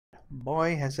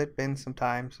Boy, has it been some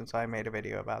time since I made a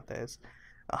video about this.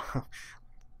 A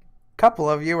couple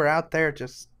of you are out there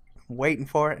just waiting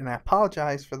for it, and I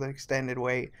apologize for the extended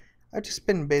wait. I've just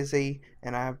been busy,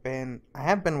 and I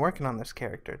have been working on this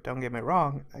character. Don't get me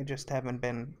wrong, I just haven't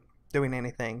been doing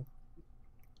anything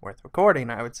worth recording,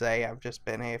 I would say. I've just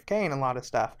been AFK and a lot of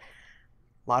stuff.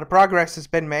 A lot of progress has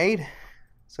been made,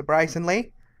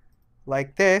 surprisingly.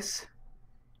 Like this.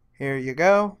 Here you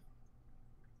go.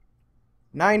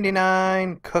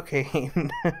 99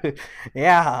 cooking.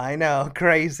 Yeah, I know,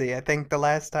 crazy. I think the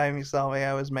last time you saw me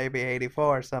I was maybe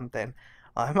 84 or something.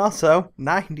 I'm also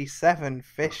 97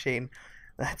 fishing.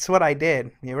 That's what I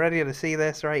did. You ready to see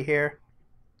this right here?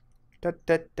 Da,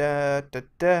 da, da, da,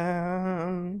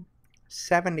 da.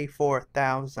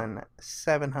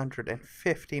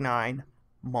 74,759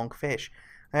 monkfish.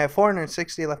 I have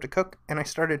 460 left to cook, and I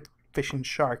started fishing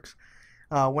sharks.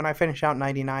 When I finish out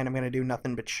 99, I'm going to do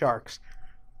nothing but sharks.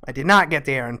 I did not get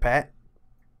the Aaron pet.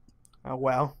 Oh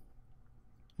well.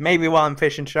 Maybe while I'm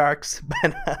fishing sharks,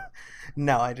 but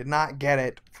no, I did not get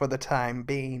it for the time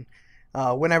being.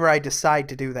 Whenever I decide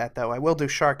to do that, though, I will do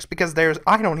sharks because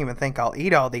I don't even think I'll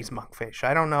eat all these monkfish.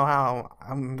 I don't know how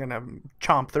I'm going to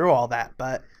chomp through all that,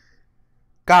 but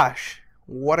gosh,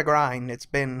 what a grind. It's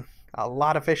been a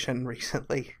lot of fishing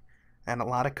recently and a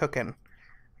lot of cooking.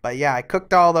 But yeah, I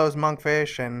cooked all those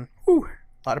monkfish and whew,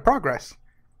 a lot of progress.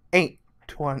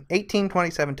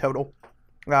 1827 total.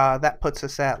 That puts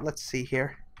us at, let's see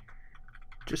here.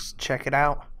 Just check it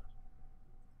out.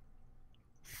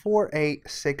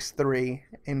 4863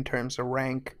 in terms of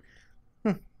rank.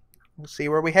 We'll see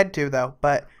where we head to though.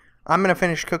 But I'm going to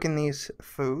finish cooking these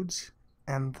foods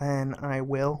and then I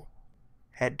will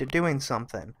head to doing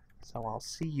something. So I'll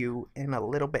see you in a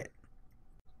little bit.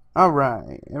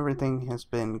 Alright, everything has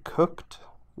been cooked.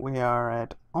 We are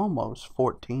at almost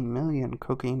 14 million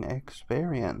cooking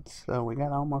experience. So we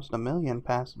got almost a million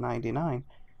past 99.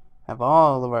 Have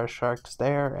all of our sharks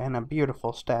there and a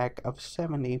beautiful stack of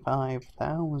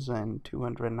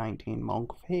 75,219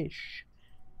 monkfish.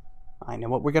 I know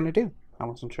what we're going to do. I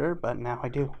wasn't sure, but now I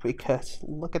do. Because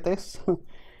look at this.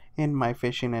 In my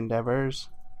fishing endeavors,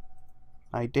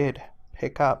 I did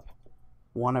pick up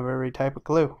one of every type of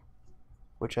glue,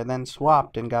 which I then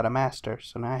swapped and got a master.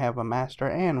 So now I have a master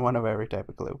and one of every type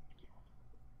of glue.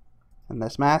 And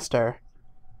this master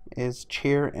is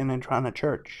Cheer in Intrana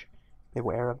Church.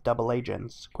 Beware of double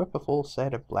agents. Equip a full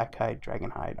set of black-hide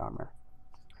dragonhide armor.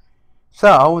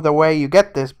 So, the way you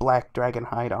get this black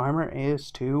dragonhide armor is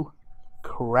to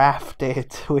craft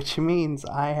it, which means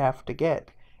I have to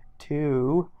get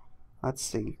to, let's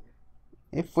see,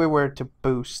 if we were to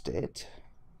boost it,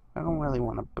 I don't really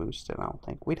want to boost it, I don't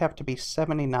think. We'd have to be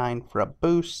 79 for a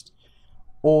boost,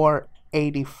 or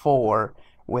 84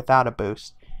 without a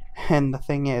boost. And the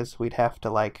thing is, we'd have to,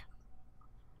 like,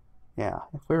 yeah,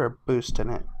 if we were boosting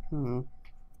it,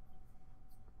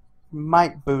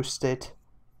 might boost it,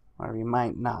 or we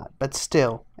might not. But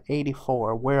still,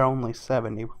 84, we're only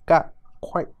 70. We've got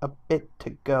quite a bit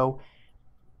to go.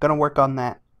 Gonna work on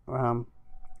that, and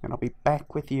I'll be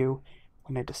back with you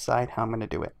when I decide how I'm gonna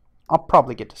do it. I'll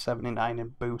probably get to 79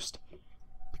 and boost,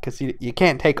 because you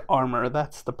can't take armor,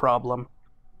 that's the problem.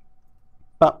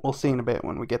 But we'll see in a bit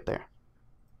when we get there.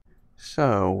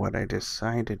 So what I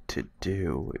decided to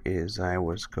do is I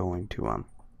was going to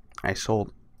I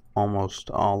sold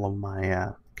almost all of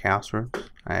my chaos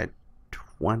rooms. I had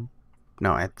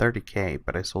 30k,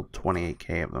 but I sold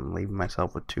 28k of them, leaving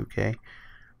myself with 2k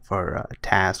for a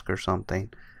task or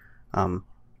something. And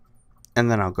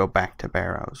then I'll go back to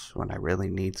barrows when I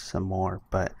really need some more,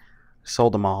 but I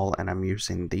sold them all, and I'm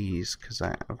using these because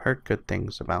I've heard good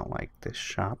things about like this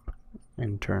shop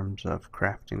in terms of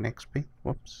crafting XP.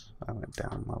 Whoops, I went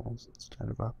down levels instead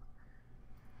of up.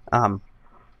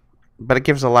 But it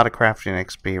gives a lot of crafting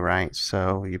XP, right?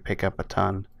 So you pick up a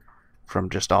ton from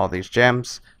just all these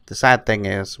gems. The sad thing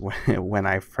is, when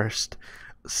I first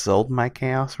sold my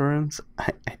chaos runes,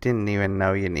 I didn't even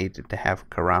know you needed to have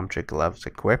Karamja gloves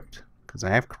equipped, because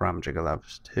I have Karamja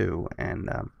gloves too, and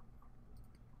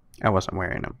I wasn't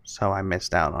wearing them, so I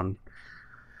missed out on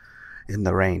in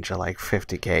the range of like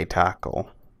 50k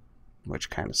tackle, which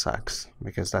kind of sucks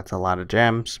because that's a lot of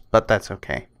gems, but that's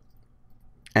okay.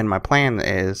 And my plan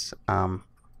is,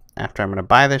 after I'm going to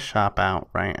buy this shop out,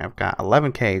 right, I've got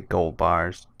 11k gold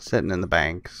bars sitting in the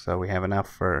bank, so we have enough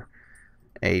for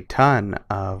a ton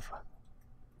of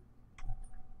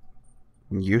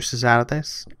uses out of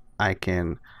this. I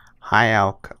can high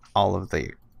alch all of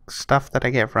the stuff that I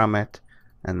get from it,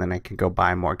 and then I can go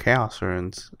buy more chaos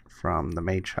runes from the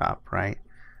maid shop, right?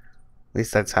 At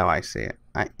least that's how I see it.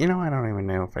 I don't even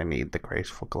know if I need the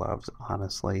graceful gloves,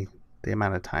 honestly. the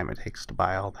amount of time it takes to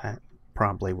buy all that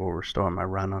probably will restore my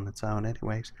run on its own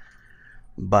anyways.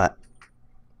 But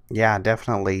yeah,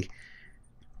 definitely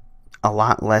a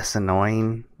lot less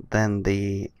annoying than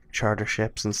the charter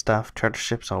ships and stuff. Charter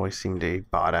ships always seem to be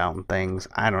bought out and things.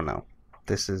 I don't know.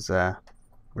 This is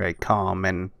very calm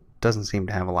and doesn't seem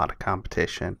to have a lot of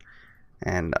competition.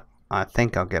 And I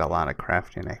think I'll get a lot of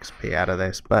crafting XP out of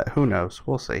this, but who knows?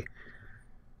 We'll see.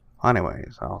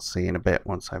 Anyways, I'll see you in a bit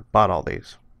once I've bought all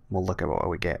these. We'll look at what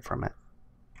we get from it.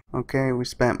 Okay, we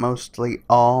spent mostly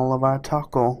all of our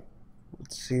tackle.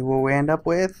 Let's see what we end up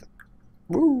with.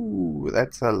 Woo,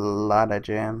 that's a lot of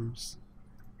gems.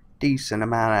 Decent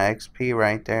amount of XP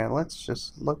right there. Let's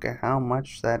just look at how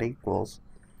much that equals.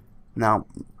 Now,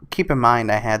 keep in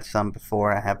mind I had some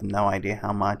before. I have no idea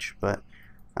how much, but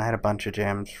I had a bunch of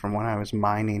gems from when I was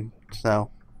mining, so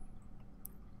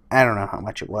I don't know how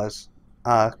much it was.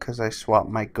 Because I swapped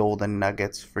my golden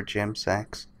nuggets for gem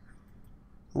sacks.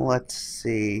 Let's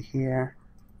see here.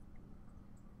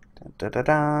 Da da da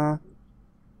da.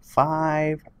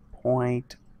 5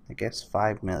 point, I guess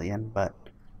 5 million, but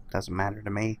doesn't matter to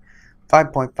me.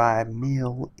 5.5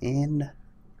 mil in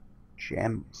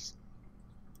gems.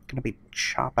 Gonna be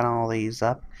chopping all these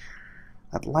up.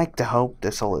 I'd like to hope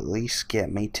this will at least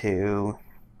get me to,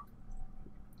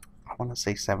 I want to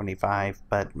say 75,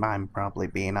 but I'm probably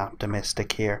being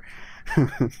optimistic here.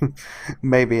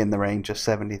 Maybe in the range of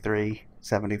 73,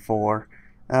 74.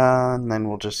 And then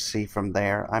we'll just see from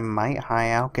there. I might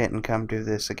high out it and come do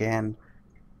this again.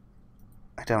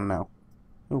 I don't know.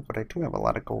 Oh, but I do have a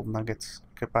lot of gold nuggets.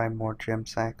 Could buy more gem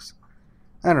sacks.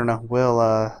 I don't know.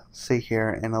 We'll see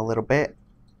here in a little bit.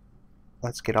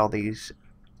 Let's get all these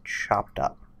chopped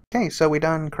up. Okay, so we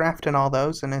done crafting all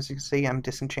those, and as you can see, I'm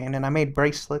disenchanting. I made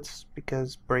bracelets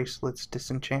because bracelets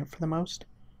disenchant for the most.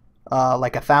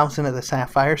 Like 1,000 of the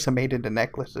sapphires I made into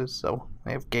necklaces, so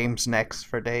I have games necks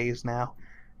for days now,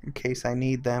 in case I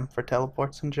need them for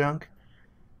teleports and junk.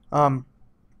 Went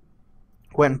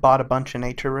and bought a bunch of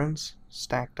nature runes,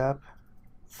 stacked up,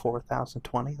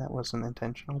 4,020. That wasn't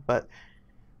intentional, but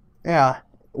yeah.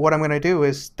 What I'm going to do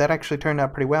is, that actually turned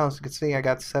out pretty well. As you can see, I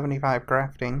got 75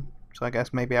 crafting, so I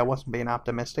guess maybe I wasn't being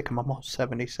optimistic. I'm almost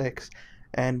 76.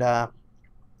 And I'm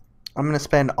going to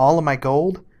spend all of my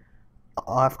gold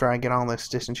after I get all this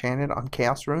disenchanted on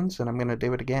chaos runes, and I'm going to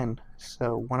do it again.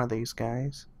 So one of these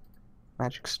guys,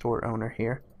 magic store owner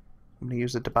here, I'm going to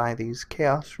use it to buy these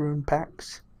chaos rune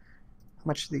packs. How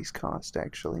much do these cost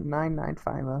actually?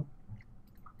 9,950.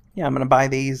 Yeah, I'm going to buy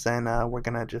these, and we're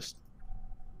going to just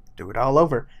do it all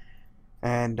over.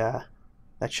 And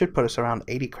that should put us around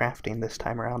 80 crafting this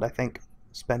time around, I think,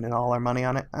 spending all our money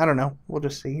on it. I don't know, we'll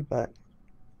just see, but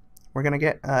we're gonna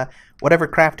get whatever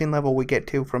crafting level we get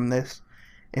to from this.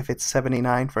 If it's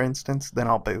 79, for instance, then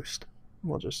I'll boost.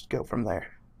 We'll just go from there.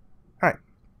 Alright,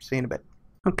 see you in a bit.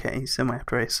 Okay, so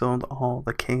after I sold all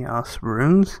the chaos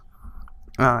runes,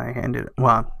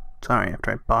 after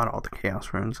I bought all the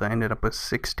chaos runes, I ended up with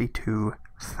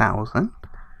 62,000.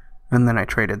 And then I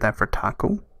traded that for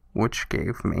taco, which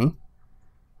gave me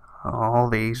all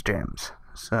these gems.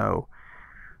 So,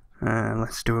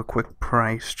 let's do a quick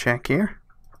price check here.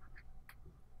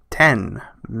 10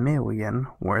 million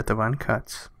worth of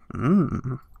uncuts.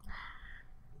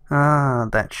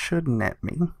 That should net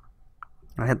me.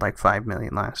 I had like 5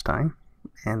 million last time,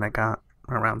 and I got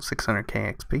around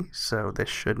 600k XP, so this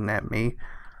should net me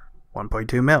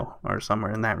 1.2 mil, or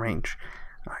somewhere in that range.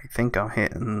 I think I'll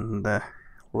hit in the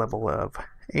level of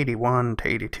 81 to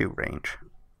 82 range.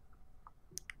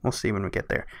 We'll see when we get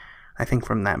there. I think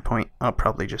from that point I'll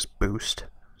probably just boost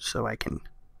so I'm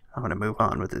gonna move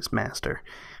on with this master.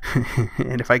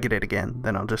 And if I get it again,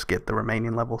 then I'll just get the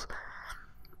remaining levels.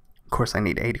 Of course I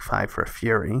need 85 for a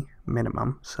fury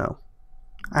minimum, so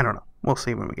I don't know. We'll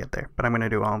see when we get there. But I'm gonna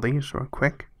do all these real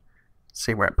quick,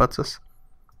 see where it puts us.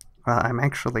 I'm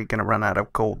actually going to run out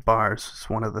of gold bars. It's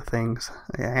one of the things.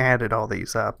 I added all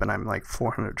these up, and I'm like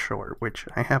 400 short, which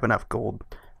I have enough gold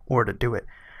ore to do it.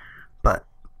 But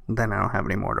then I don't have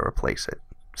any more to replace it.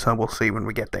 So we'll see when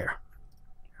we get there.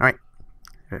 Alright,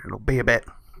 it'll be a bit.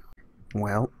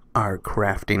 Well, our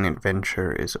crafting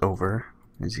adventure is over.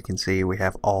 As you can see, we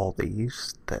have all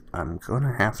these that I'm going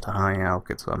to have to high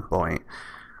out at some point.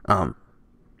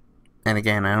 And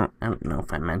again, I don't know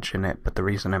if I mentioned it, but the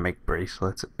reason I make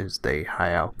bracelets is they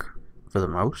high alch for the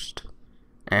most.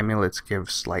 Amulets give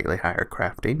slightly higher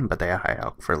crafting, but they high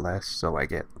alch for less, so I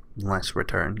get less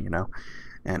return, you know,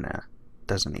 and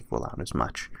doesn't equal out as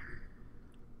much.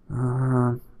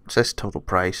 It says total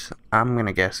price. I'm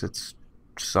gonna guess it's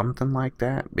something like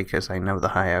that, because I know the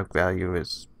high alch value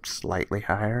is slightly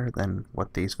higher than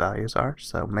what these values are,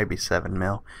 so maybe 7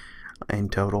 mil in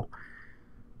total.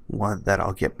 what that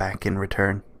I'll get back in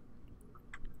return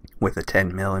with a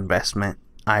 10 mil investment.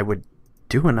 I would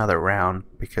do another round,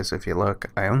 because if you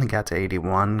look, I only got to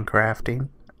 81 crafting,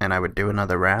 and I would do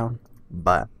another round,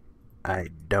 but I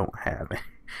don't have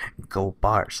gold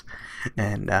bars,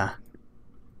 and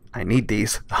I need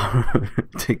these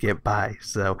to get by.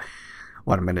 So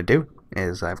what I'm gonna do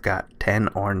is I've got 10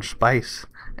 orange spice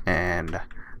and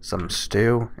some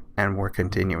stew, and we're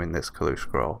continuing this clue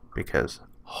scroll because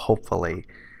hopefully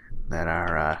that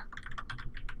our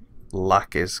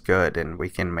luck is good and we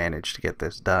can manage to get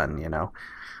this done, you know.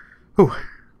 Whew.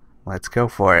 Let's go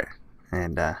for it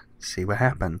and see what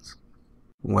happens.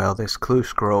 Well, this clue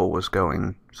scroll was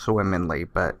going swimmingly,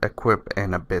 but equip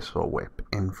an abyssal whip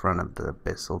in front of the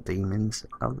abyssal demons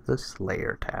of the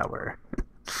Slayer Tower.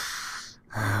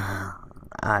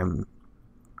 I'm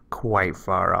quite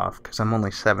far off because I'm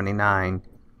only 79,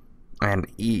 and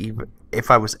if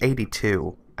I was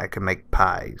 82, I could make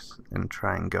pies and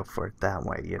try and go for it that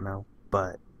way, you know.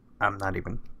 But I'm not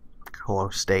even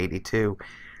close to 82.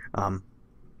 Of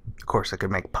course, I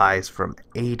could make pies from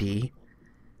 80.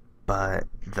 But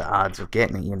the odds of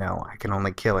getting it, you know, I can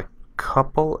only kill a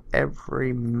couple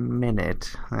every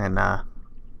minute, and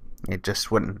it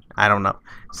just wouldn't, I don't know,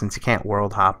 since you can't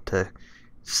world hop to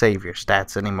save your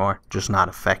stats anymore, just not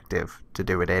effective to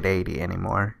do it at 80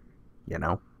 anymore, you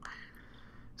know.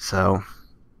 So,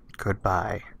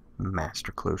 goodbye,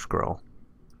 Master Clue Scroll.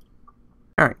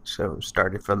 Alright, so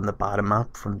started from the bottom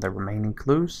up from the remaining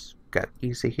clues, got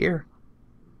easy here.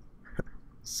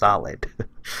 Solid.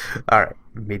 Alright,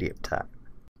 medium time.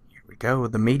 Here we go,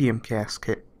 the medium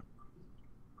casket.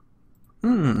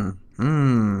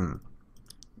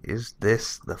 Is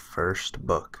this the first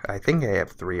book? I think I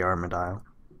have 3 Armadile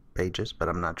pages, but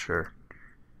I'm not sure.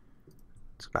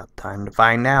 It's about time to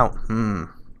find out.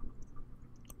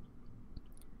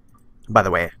 By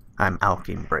the way, I'm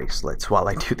alching bracelets while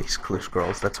I do these clue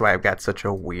scrolls. That's why I've got such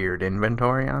a weird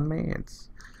inventory on me.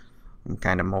 I'm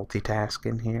kind of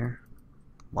multitasking here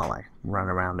while I run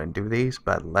around and do these,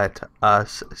 but let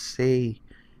us see.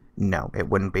 No, it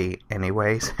wouldn't be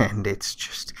anyways, and it's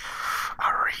just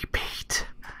a repeat.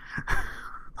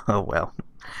 Oh well,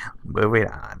 moving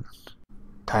on.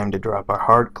 Time to drop our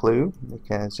hard clue,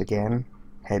 because again,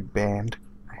 headband.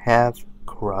 I have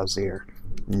Crozier.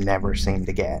 Never seem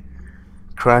to get.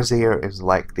 Crozier is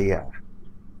like the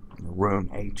Rune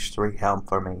H3 helm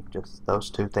for me. Just those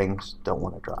two things don't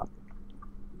want to drop.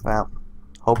 Well,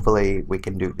 hopefully we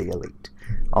can do the elite.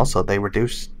 Also, they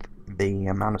reduced the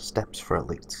amount of steps for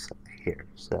elites here,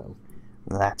 so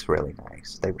that's really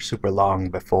nice. They were super long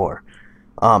before.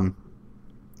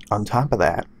 On top of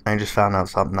that, I just found out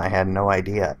something I had no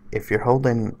idea. If you're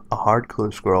holding a hard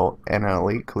clue scroll and an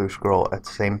elite clue scroll at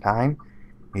the same time,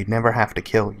 you'd never have to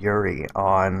kill Yuri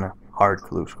on hard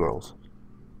clue scrolls.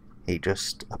 He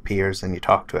just appears and you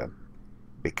talk to him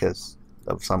because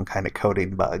of some kind of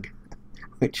coding bug,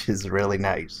 which is really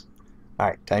nice.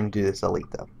 Alright, time to do this elite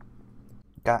though.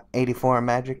 Got 84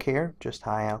 magic here, just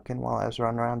high alching while I was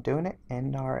running around doing it,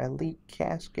 and our elite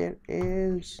casket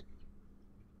is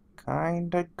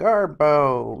kinda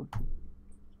garbo.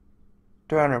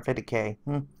 250k.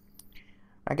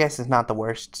 I guess it's not the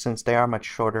worst since they are much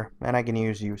shorter, and I can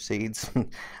use U seeds.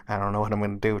 I don't know what I'm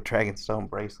going to do with Dragonstone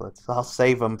bracelets. I'll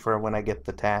save them for when I get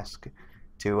the task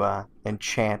to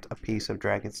enchant a piece of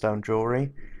Dragonstone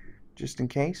jewelry, just in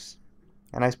case.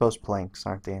 And I suppose planks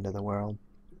aren't the end of the world.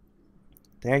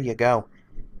 There you go.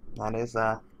 That is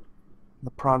the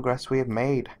progress we have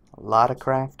made. A lot of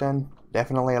crafting,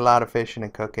 definitely a lot of fishing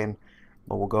and cooking,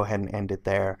 but we'll go ahead and end it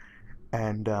there.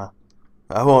 And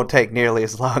I won't take nearly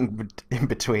as long in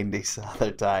between these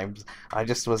other times. I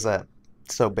just was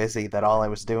so busy that all I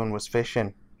was doing was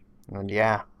fishing. And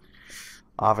yeah,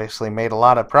 obviously made a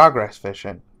lot of progress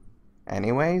fishing.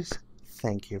 Anyways,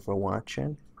 thank you for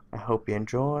watching. I hope you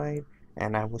enjoyed,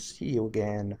 and I will see you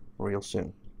again real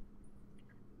soon.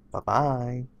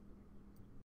 Bye-bye.